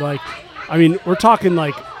kid. Like, I mean, we're talking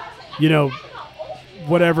like,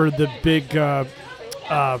 whatever the big,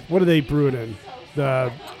 what are they brewing in?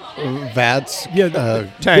 The Vats?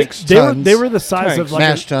 Tanks. They were the size Tanks. of like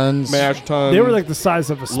Mash tuns. Mash ton. they were like the size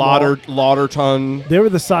of a small, lauder ton. They were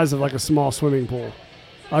the size of like a small swimming pool.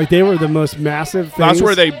 Like they were the most massive things. That's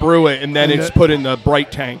where they brew it, and then And it's the- put in the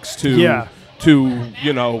bright tanks to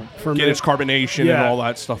Ferment. get its carbonation and Yeah. all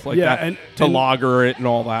that stuff like Yeah, that, and- to and- lager it and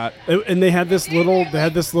all that. And they had this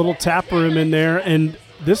little tap room in there, and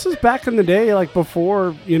this is back in the day, like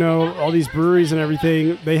before all these breweries and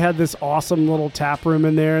everything. They had this awesome little tap room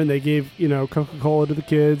in there, and they gave Coca-Cola to the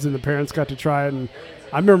kids, and the parents got to try it. And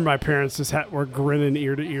I remember my parents just were grinning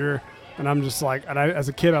ear to ear, and I'm just like, and as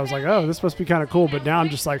a kid I was like, oh, this must be kind of cool. But now I'm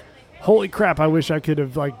just like, holy crap! I wish I could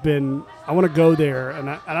have like been. I want to go there, and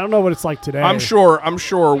I don't know what it's like today. I'm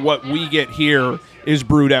sure what we get here is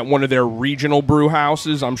brewed at one of their regional brew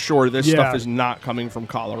houses. I'm sure this stuff is not coming from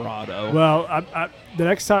Colorado. Well, the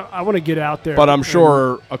next time I want to get out there, But I'm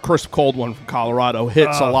sure a crisp cold one from Colorado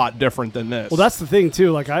hits a lot different than this. Well, that's the thing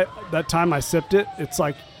too. Like that time I sipped it, it's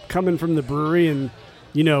like coming from the brewery, and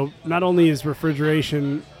not only is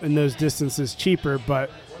refrigeration in those distances cheaper, but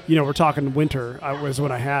we're talking winter was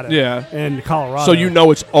when I had it. Yeah. And Colorado.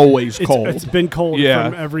 So it's always cold. It's been cold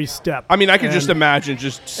from every step. I mean, I can just imagine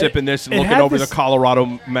just sipping this and looking over the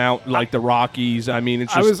Colorado Mount, like the Rockies. I mean,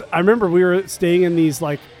 it's just. I remember we were staying in these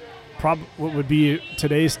like, what would be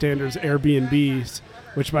today's standards Airbnbs,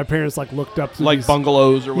 which my parents like looked up to. Like these,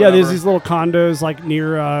 bungalows or yeah, whatever. there's these little condos like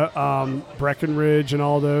near Breckenridge and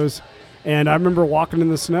all those. And I remember walking in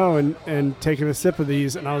the snow and taking a sip of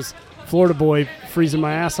these, and I was Florida boy freezing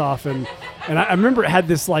my ass off, and I remember it had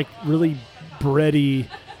this like really bready,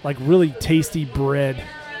 like really tasty bread.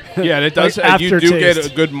 Yeah, it does. Like you do get a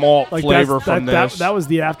good malt like flavor from this. That was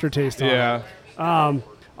the aftertaste. Yeah.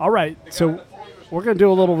 All right, so we're gonna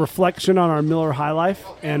do a little reflection on our Miller High Life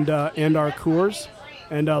and our Coors,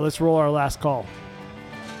 and let's roll our last call.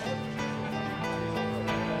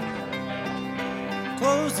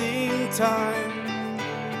 Closing time.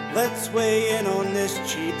 Let's weigh in on this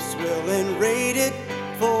cheap swill and rate it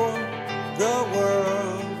for the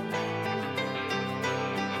world.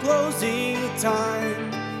 Closing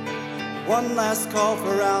time. One last call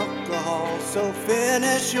for alcohol, so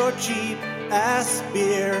finish your cheap ass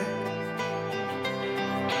beer.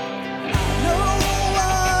 I know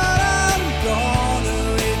what I'm gonna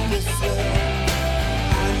rate this swill.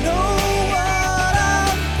 I know what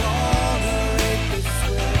I'm gonna rate this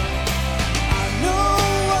swill. I know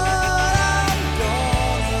what I'm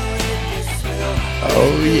gonna rate this swill.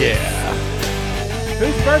 Oh, yeah.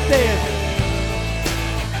 Whose birthday is it?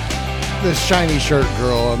 This shiny shirt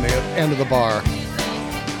girl on the end of the bar.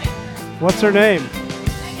 What's her name?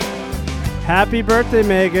 Happy birthday,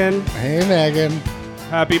 Megan. Hey, Megan.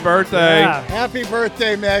 Happy birthday. Yeah. Happy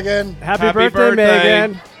birthday, Megan. Happy birthday,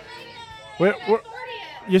 Megan.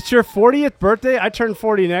 It's your 40th birthday? I turn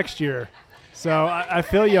 40 next year. So I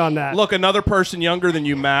feel you on that. Look, another person younger than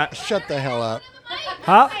you, Matt. Shut the hell up.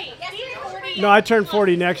 Huh? No, I turn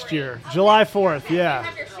 40 next year. July 4th, yeah.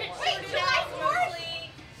 Wait, July 4th?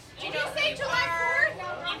 Did you say July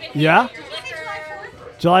 4th? Yeah? July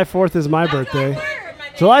 4th? July 4th is my birthday.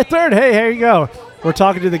 July 3rd. Hey, here you go. We're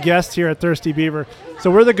talking to the guests here at Thirsty Beaver.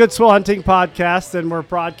 So we're the Good Swill Hunting Podcast, and we're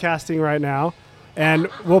broadcasting right now. And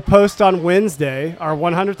we'll post on Wednesday, our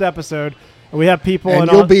 100th episode. And we have people.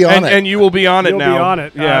 And you'll be on it. And you will be on it You'll now. be on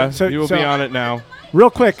it. Yeah, So you will be on it now. real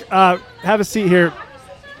quick, have a seat here.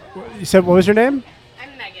 You said, what was your name?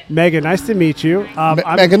 I'm Megan. Megan, nice to meet you.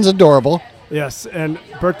 Megan's adorable. Yes, and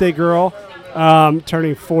birthday girl,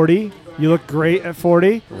 turning 40. You look great at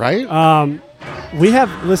 40. Right? We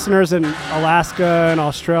have listeners in Alaska and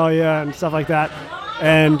Australia and stuff like that.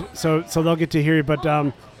 and so they'll get to hear you. But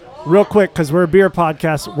real quick, because we're a beer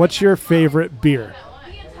podcast, what's your favorite beer?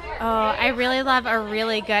 Oh, I really love a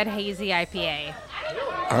really good hazy IPA.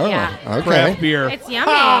 Oh, Yeah. okay. Craft beer. It's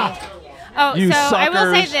yummy. Oh, You so I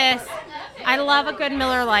will say suckers. this. I love a good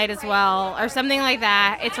Miller Lite as well, or something like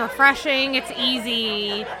that. It's refreshing. It's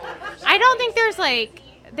easy. I don't think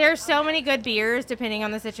there's so many good beers depending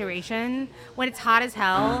on the situation. When it's hot as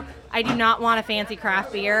hell, I do not want a fancy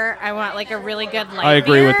craft beer. I want like a really good light I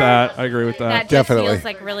agree with beer that. I agree with that. That just Definitely. feels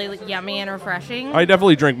like really yummy and refreshing. I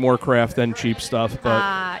definitely drink more craft than cheap stuff,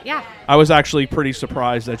 but Yeah. I was actually pretty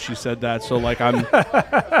surprised that she said that. So like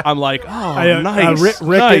I'm like, oh, nice, Rick,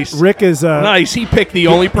 nice, Rick is nice. He picked the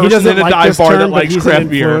only he person doesn't in a like dive this bar term, that but likes he's craft an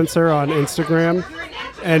beer. influencer on Instagram,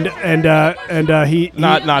 and he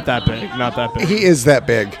Not that big. Not that big. He is that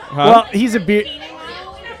big. Huh? well, he's a beer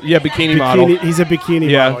Yeah, bikini model. He's a bikini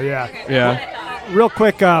Yeah. model. Yeah. Yeah, Real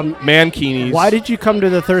quick, mankinis. why did you come to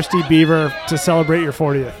the Thirsty Beaver to celebrate your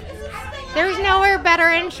 40th? There's nowhere better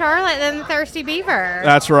in Charlotte than the Thirsty Beaver.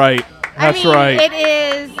 That's right. That's I mean, right. It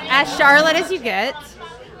is as Charlotte as you get.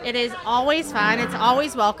 It is always fun. It's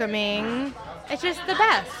always welcoming. It's just the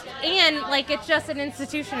best. And, like, it's just an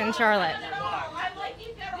institution in Charlotte.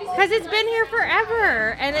 Because it's been here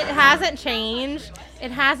forever, and it hasn't changed.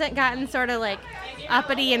 It hasn't gotten sort of, like,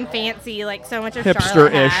 uppity and fancy like so much of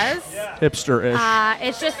Charlotte Hipster-ish. has. Hipster-ish.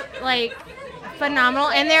 It's just, like, phenomenal.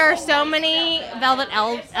 And there are so many Velvet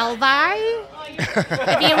Elvi.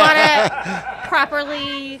 If you want to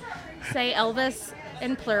properly say Elvis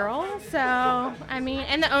in plural. So, I mean,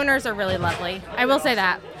 and the owners are really lovely. I will say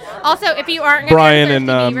that. Also, if you aren't going to Brian go to and,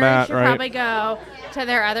 Thirsty Beaver, Matt, you should right? probably go to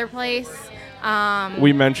their other place.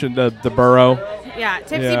 We mentioned the Burrow. Yeah,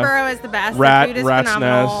 Tipsy Yeah. Burrow is the best. Rat- the food is Rat's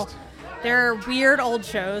phenomenal. Nest. There are weird old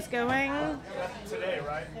shows going. Today,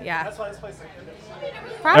 right? Yeah.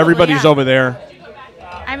 Everybody's over there.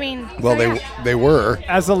 I mean, Well, so, yeah. they were.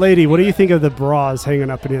 As a lady, what do you think of the bras hanging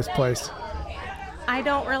up in his place? I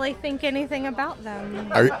don't really think anything about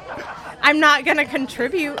them. Are, I'm not going to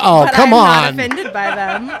contribute. Oh, but come I'm not on. offended by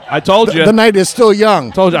them. I told you. the night is still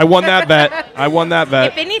young. Told you. I won that bet. I won that If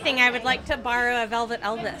bet. anything, I would like to borrow a Velvet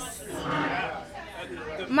Elvis.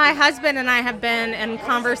 My husband and I have been in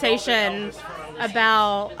conversation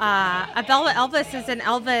about a Velvet Elvis is an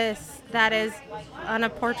Elvis that is on a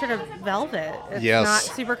portrait of velvet. It's Yes. not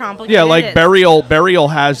super complicated. Yeah, like It's- Burial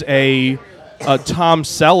has a Tom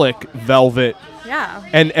Selleck velvet. Yeah.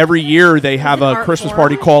 And every year they have it a art Christmas form?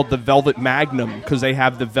 party called the Velvet Magnum because they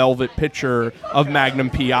have the velvet picture of Magnum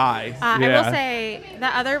PI. I will say the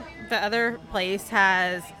other place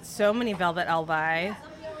has so many Velvet Elvi.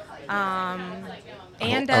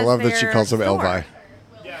 And I love that she their calls them store. Elvi.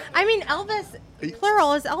 I mean, Elvis,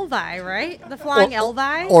 plural is Elvi, right? The flying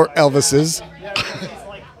Elvi. Or Elvises.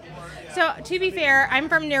 So to be fair, I'm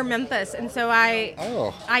from near Memphis, and so I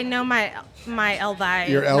know my Elvi.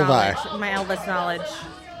 Your Elvi. knowledge, my Elvis knowledge.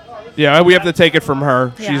 Yeah, we have to take it from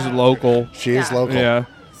her. Yeah. She's local. She is Yeah. local. Yeah.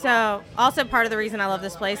 So also part of the reason I love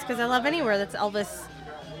this place because I love anywhere that's Elvis,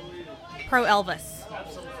 pro Elvis.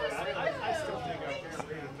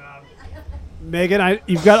 Megan,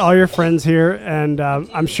 you've got all your friends here, and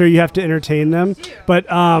I'm sure you have to entertain them. But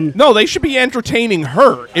No, they should be entertaining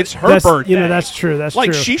her. It's her that's, birthday. you know, that's true. That's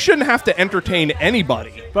like true. she shouldn't have to entertain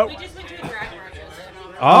anybody. But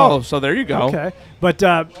Oh, so there you go. okay. But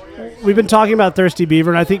we've been talking about Thirsty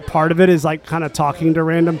Beaver, and I think part of it is like kind of talking to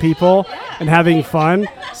random people and having fun.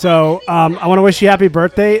 So I want to wish you happy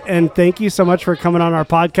birthday, and thank you so much for coming on our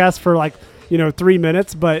podcast for 3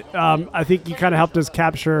 minutes. But I think you kind of helped us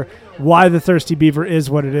capture why the Thirsty Beaver is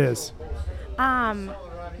what it is.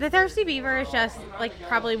 The Thirsty Beaver is just like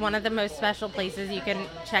probably one of the most special places you can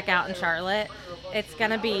check out in Charlotte. It's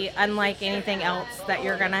gonna be unlike anything else that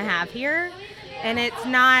you're gonna have here, and it's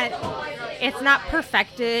not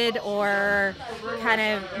perfected or kind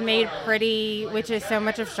of made pretty, which is so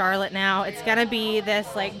much of Charlotte now. It's gonna be this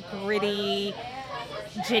like gritty,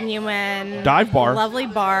 genuine Dive bar. lovely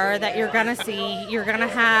bar that you're gonna see. You're gonna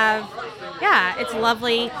have, it's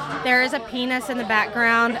lovely. There is a penis in the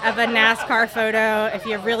background of a NASCAR photo if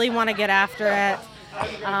you really want to get after it.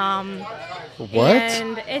 What?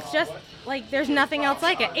 And it's just like there's nothing else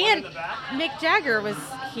like it. And Mick Jagger was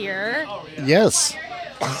here. Yes.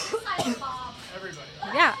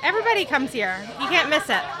 Yeah, everybody comes here. You can't miss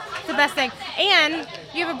it. It's the best thing. And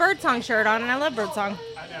you have a Birdsong shirt on, and I love Birdsong.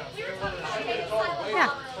 Yeah.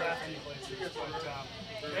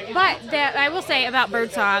 But I will say about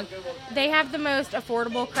Birdsong, they have the most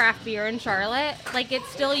affordable craft beer in Charlotte. Like, it's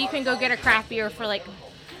still, you can go get a craft beer for like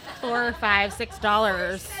 $4, $5,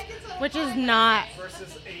 $6 which is not.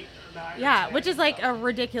 Yeah, which is like a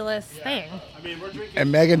ridiculous thing.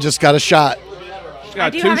 And Megan just got a shot. She's I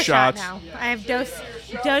got do 2 have a shots. shot now. I have dose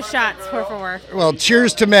shots, por favor. Well,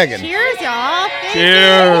 cheers to Megan. Cheers, y'all. Thank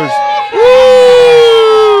Cheers. you.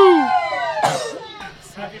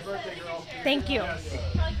 Thank you.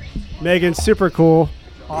 Megan, super cool.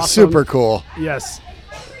 Awesome. Super cool. Yes.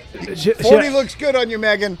 40 looks good on you,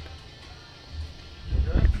 Megan.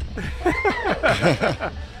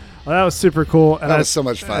 Well, that was super cool. And That was so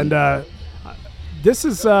much fun. And this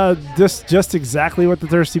is just exactly what the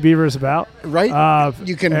Thirsty Beaver is about. Right?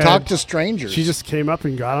 You can and talk to strangers. She just came up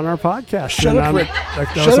and got on our podcast. Shut and up, Rick.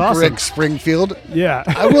 that Shut was up, awesome. Rick Springfield. Yeah.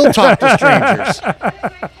 I will talk to strangers.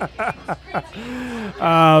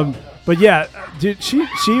 But yeah, dude, she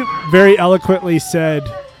very eloquently said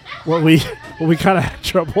what we kind of had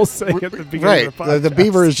trouble saying at the beginning Right. of the podcast. The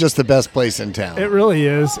Beaver is just the best place in town. It really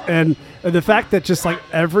is. And the fact that just like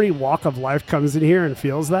every walk of life comes in here and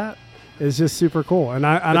feels that is just super cool. And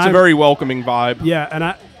It's a very welcoming vibe. Yeah,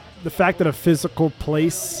 and the fact that a physical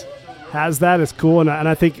place has that is cool. And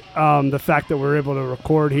I think the fact that we're able to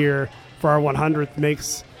record here for our 100th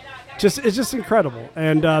makes it's just incredible.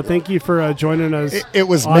 And thank you for joining us. It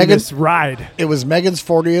was on this ride. It was Megan's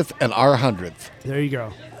 40th and our 100th. There you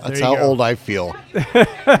go. That's how old I feel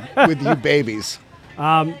with you babies.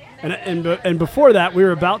 And before that, we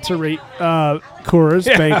were about to rate Coors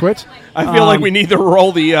Banquet. I feel like we need to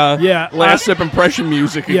roll the last sip impression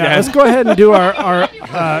music again. Yeah, let's go ahead and do our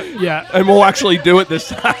and we'll actually do it this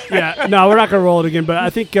time. Yeah, no, we're not going to roll it again, but I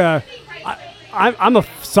think I'm a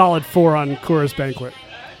solid 4 on Coors Banquet.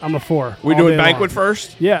 I'm a 4. We doing Banquet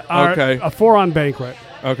first? Yeah. Okay. A 4 on Banquet.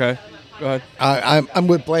 Okay. Go ahead. I'm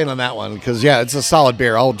with Blaine on that one because, it's a solid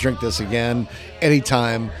beer. I'll drink this again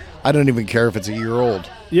anytime. I don't even care if it's a year old.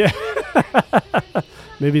 Yeah.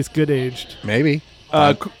 Maybe it's good aged. Maybe.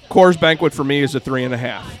 Coors Banquet for me is a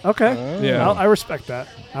 3.5. Okay. Yeah. I respect that.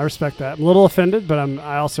 I'm a little offended, but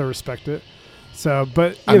I also respect it. So,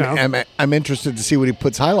 but you know, I'm interested to see what he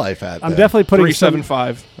puts High Life at. I'm definitely putting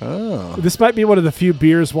 3.75. Oh. This might be one of the few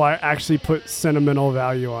beers where I actually put sentimental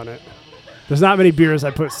value on it. There's not many beers I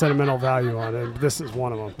put sentimental value on, and this is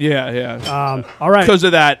one of them. Yeah. All right. Because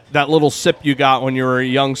of that little sip you got when you were a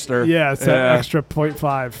youngster. Yeah, it's that extra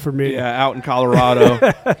 0.5 for me. Yeah, out in Colorado.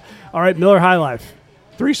 All right, Miller High Life.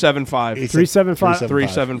 3.75. 3.75.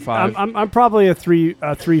 3.75. I'm probably a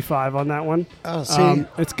 3.5 on that one. Oh, see,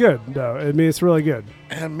 it's good though. I mean, it's really good.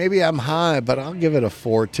 And maybe I'm high, but I'll give it a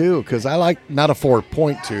 4 too because I like not a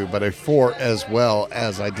 4.2, but a 4 as well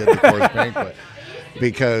as I did the Coors Banquet.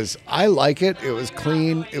 Because I like it. It was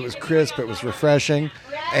clean. It was crisp. It was refreshing.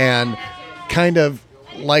 And kind of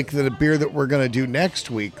like the beer that we're going to do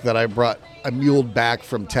next week that I muled back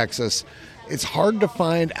from Texas. It's hard to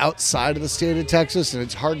find outside of the state of Texas, and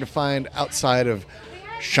it's hard to find outside of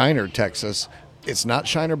Shiner, Texas. It's not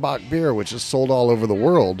Shiner Bock beer, which is sold all over the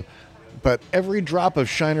world. But every drop of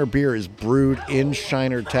Shiner beer is brewed in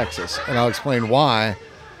Shiner, Texas. And I'll explain why.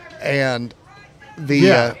 And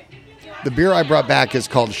the beer I brought back is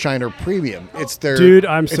called Shiner Premium. It's their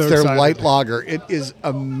excited. light lager. It is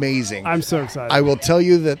amazing. I'm so excited. I will tell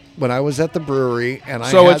you that when I was at the brewery and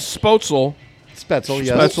it's Spotzel. Spetzel,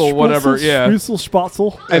 yes. Spetzel, whatever, yeah.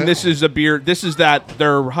 Spatzel. And this is a beer. This is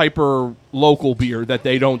their hyper local beer that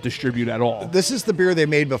they don't distribute at all. This is the beer they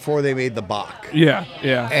made before they made the Bock. Yeah.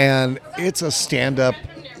 And it's a stand-up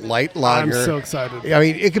light lager. I'm so excited. I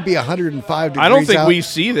mean, it could be 105 degrees I don't think out. we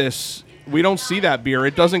see this. We don't see that beer.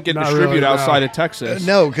 It doesn't get distributed outside of Texas.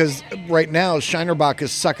 No, because right now Shiner Bock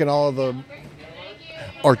is sucking all of the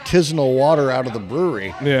artisanal water out of the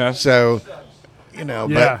brewery. Yeah. So,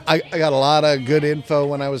 but I got a lot of good info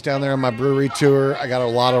when I was down there on my brewery tour. I got a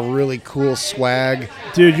lot of really cool swag.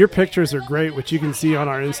 Dude, your pictures are great, which you can see on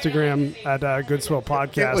our Instagram at Good Swill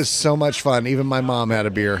Podcast. It was so much fun. Even my mom had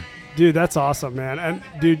a beer. Dude, that's awesome, man. And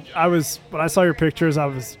dude, when I saw your pictures, I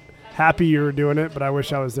was happy you were doing it, but I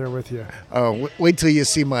wish I was there with you. Oh, wait till you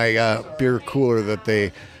see my beer cooler that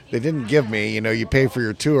they didn't give me. You pay for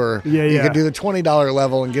your tour. Yeah. You can do the $20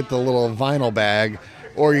 level and get the little vinyl bag,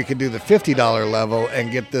 or you can do the $50 level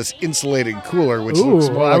and get this insulated cooler, which looks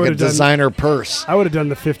more like a designer purse. I would have done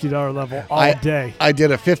the $50 level all day. I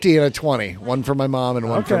did a 50 and a 20, one for my mom and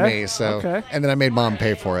one for me. So, and then I made mom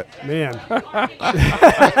pay for it. Man.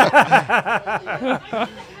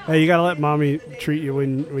 Hey, you gotta let mommy treat you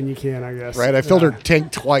when you can, I guess. Right, I filled her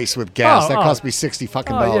tank twice with gas. That cost me $60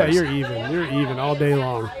 fucking dollars. Yeah, you're even all day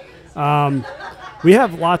long. We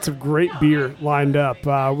have lots of great beer lined up.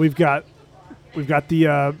 We've got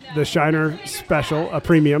the Shiner Special, a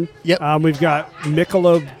premium. Yep. We've got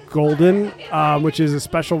Michelob Golden, which is a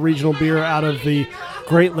special regional beer out of the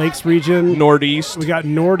Great Lakes region. Northeast. We got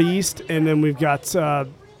Northeast, and then we've got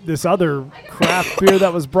this other craft beer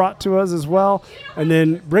that was brought to us as well. And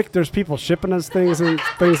then, Rick, there's people shipping us things and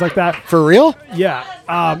things like that. For real? Yeah.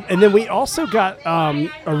 And then we also got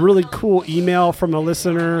a really cool email from a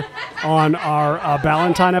listener on our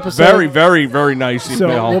Valentine episode. Very, very, very nice email.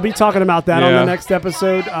 So we'll be talking about that on the next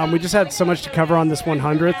episode. We just had so much to cover on this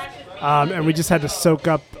 100th, and we just had to soak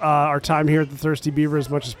up our time here at the Thirsty Beaver as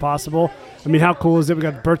much as possible. I mean, how cool is it? We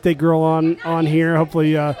got Birthday Girl on here.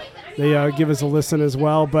 Hopefully they give us a listen as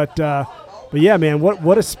well. But yeah, man,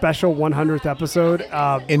 what a special 100th episode.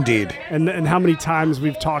 Indeed. And how many times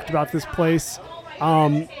we've talked about this place.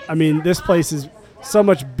 I mean, this place is so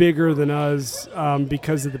much bigger than us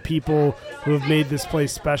because of the people who have made this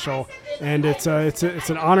place special. And it's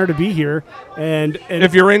an honor to be here. And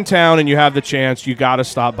if you're in town and you have the chance, you got to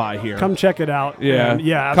stop by here. Come check it out. Yeah.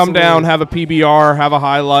 Yeah. Come down, have a PBR, have a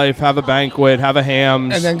High Life, have a Banquet, have a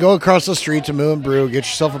Hams. And then go across the street to Moo and Brew, get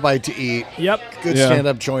yourself a bite to eat. Yep. Good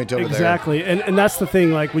stand-up joint over there. Exactly. And that's the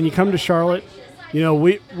thing. Like, when you come to Charlotte, you know,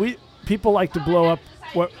 we people like to blow up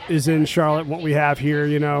what is in Charlotte, what we have here,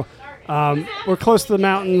 you know. We're close to the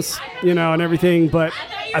mountains, you know, and everything, but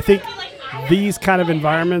I think these kind of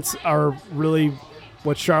environments are really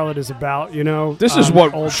what Charlotte is about, you know. This is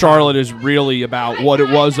what Charlotte is really about, what it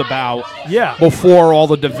was about before all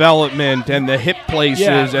the development and the hip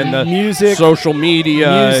places and the music, social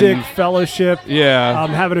media. Music, fellowship,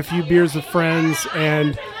 having a few beers with friends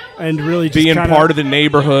and really just being part of the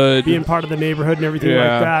neighborhood. Being part of the neighborhood and everything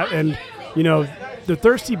like that. And, you know, the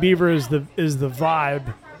Thirsty Beaver is the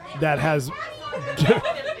vibe that has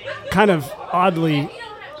kind of oddly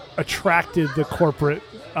attracted the corporate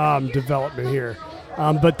development here.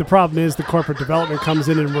 But the problem is the corporate development comes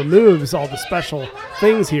in and removes all the special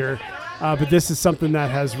things here. But this is something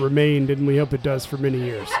that has remained, and we hope it does for many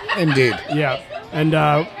years. Indeed. Yeah. And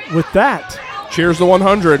with that, cheers to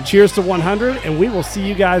 100. Cheers to 100, and we will see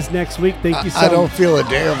you guys next week. Thank you so much. I don't feel a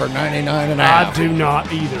day over 99 and a half. I do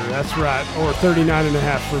not either. That's right. Or 39 and a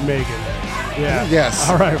half for Megan. Yeah. Yes.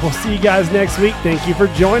 All right. We'll see you guys next week. Thank you for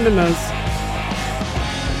joining us.